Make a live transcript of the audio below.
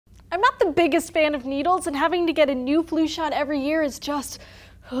I'm not the biggest fan of needles, and having to get a new flu shot every year is just...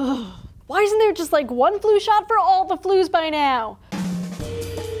 Why isn't there just like one flu shot for all the flus by now?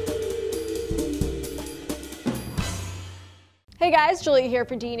 Hey guys, Julia here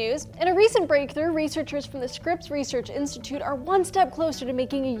for DNews. In a recent breakthrough, researchers from the Scripps Research Institute are one step closer to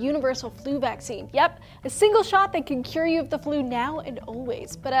making a universal flu vaccine. Yep, a single shot that can cure you of the flu now and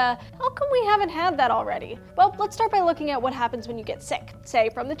always. But how come we haven't had that already? Well, let's start by looking at what happens when you get sick,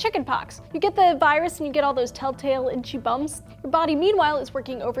 say from the chickenpox. You get the virus and you get all those telltale itchy bumps. Your body, meanwhile, is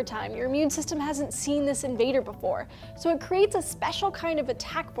working overtime. Your immune system hasn't seen this invader before, so it creates a special kind of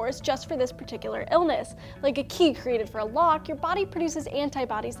attack force just for this particular illness. Like a key created for a lock, your body produces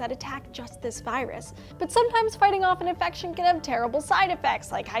antibodies that attack just this virus. But sometimes fighting off an infection can have terrible side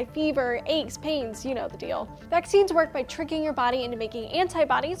effects like high fever, aches, pains, you know the deal. Vaccines work by tricking your body into making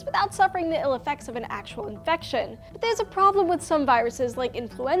antibodies without suffering the ill effects of an actual infection. But there's a problem with some viruses like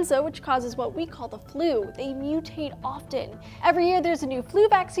influenza, which causes what we call the flu. They mutate often. Every year there's a new flu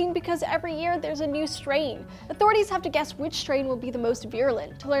vaccine because every year there's a new strain. Authorities have to guess which strain will be the most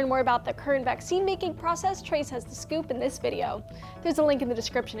virulent. To learn more about the current vaccine making process, Trace has the scoop in this video. There's a link in the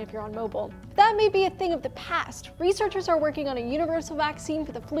description if you're on mobile. That may be a thing of the past. Researchers are working on a universal vaccine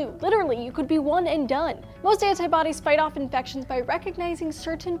for the flu. Literally, you could be one and done. Most antibodies fight off infections by recognizing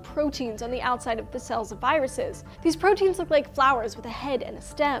certain proteins on the outside of the cells of viruses. These proteins look like flowers with a head and a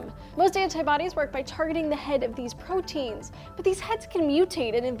stem. Most antibodies work by targeting the head of these proteins, but these heads can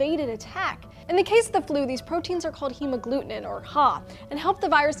mutate and invade and attack. In the case of the flu, these proteins are called hemagglutinin, or HA, and help the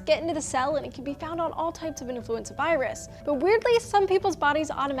virus get into the cell, and it can be found on all types of influenza virus. But weirdly, some people's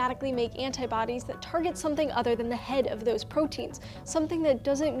bodies automatically make antibodies that target something other than the head of those proteins, something that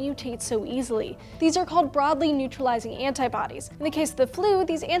doesn't mutate so easily. These are called broadly neutralizing antibodies. In the case of the flu,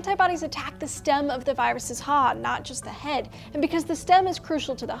 these antibodies attack the stem of the virus's HA, not just the head. And because the stem is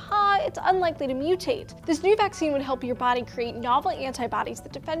crucial to the HA, it's unlikely to mutate. This new vaccine would help your body create novel antibodies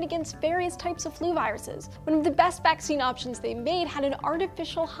that defend against various types of flu viruses. One of the best vaccine options they made had an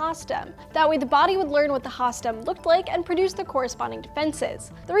artificial HA stem. That way the body would learn what the HA stem looked like and produce the corresponding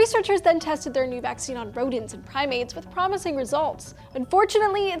defenses. The researchers then tested their new vaccine on rodents and primates with promising results.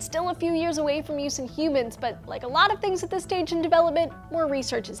 Unfortunately, it's still a few years away from use in humans, but like a lot of things at this stage in development, more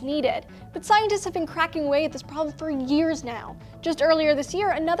research is needed. But scientists have been cracking away at this problem for years now. Just earlier this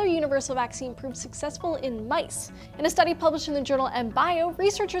year, another universal vaccine proved successful in mice. In a study published in the journal mBio,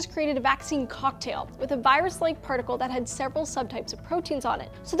 researchers created a vaccine cocktail with a virus-like particle that had several subtypes of proteins on it,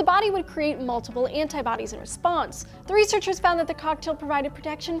 so the body would create multiple antibodies in response. The researchers found that the cocktail provided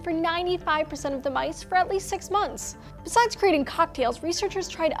protection for 95% of the mice for at least 6 months. Besides creating cocktails, researchers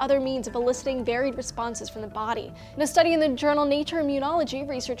tried other means of eliciting varied responses from the body. In a study in the journal Nature Immunology,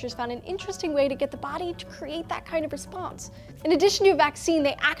 researchers found an interesting way to get the body to create that kind of response. In addition to a vaccine,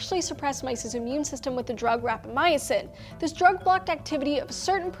 they actually suppressed mice's immune system with the drug rapamycin. This drug blocked activity of a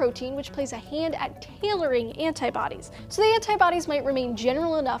certain protein which plays a hand at tailoring antibodies, so the antibodies might remain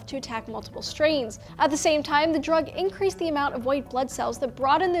general enough to attack multiple strains. At the same time, the drug increased the amount of white blood cells that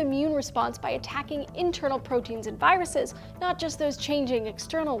broaden the immune response by attacking internal proteins in viruses, not just those changing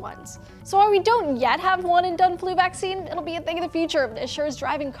external ones. So while we don't yet have one and done flu vaccine, it'll be a thing of the future as sure as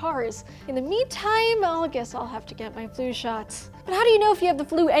driving cars. In the meantime, I guess I'll have to get my flu shots. But how do you know if you have the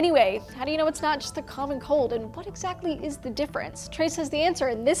flu anyway? How do you know it's not just a common cold, and what exactly is the difference? Trace has the answer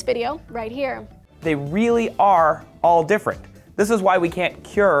in this video right here. They really are all different. This is why we can't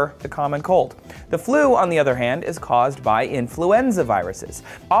cure the common cold. The flu, on the other hand, is caused by influenza viruses.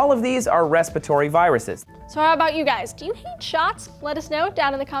 All of these are respiratory viruses. So how about you guys? Do you hate shots? Let us know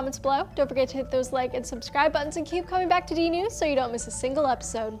down in the comments below. Don't forget to hit those like and subscribe buttons and keep coming back to DNews so you don't miss a single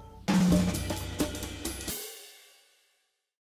episode.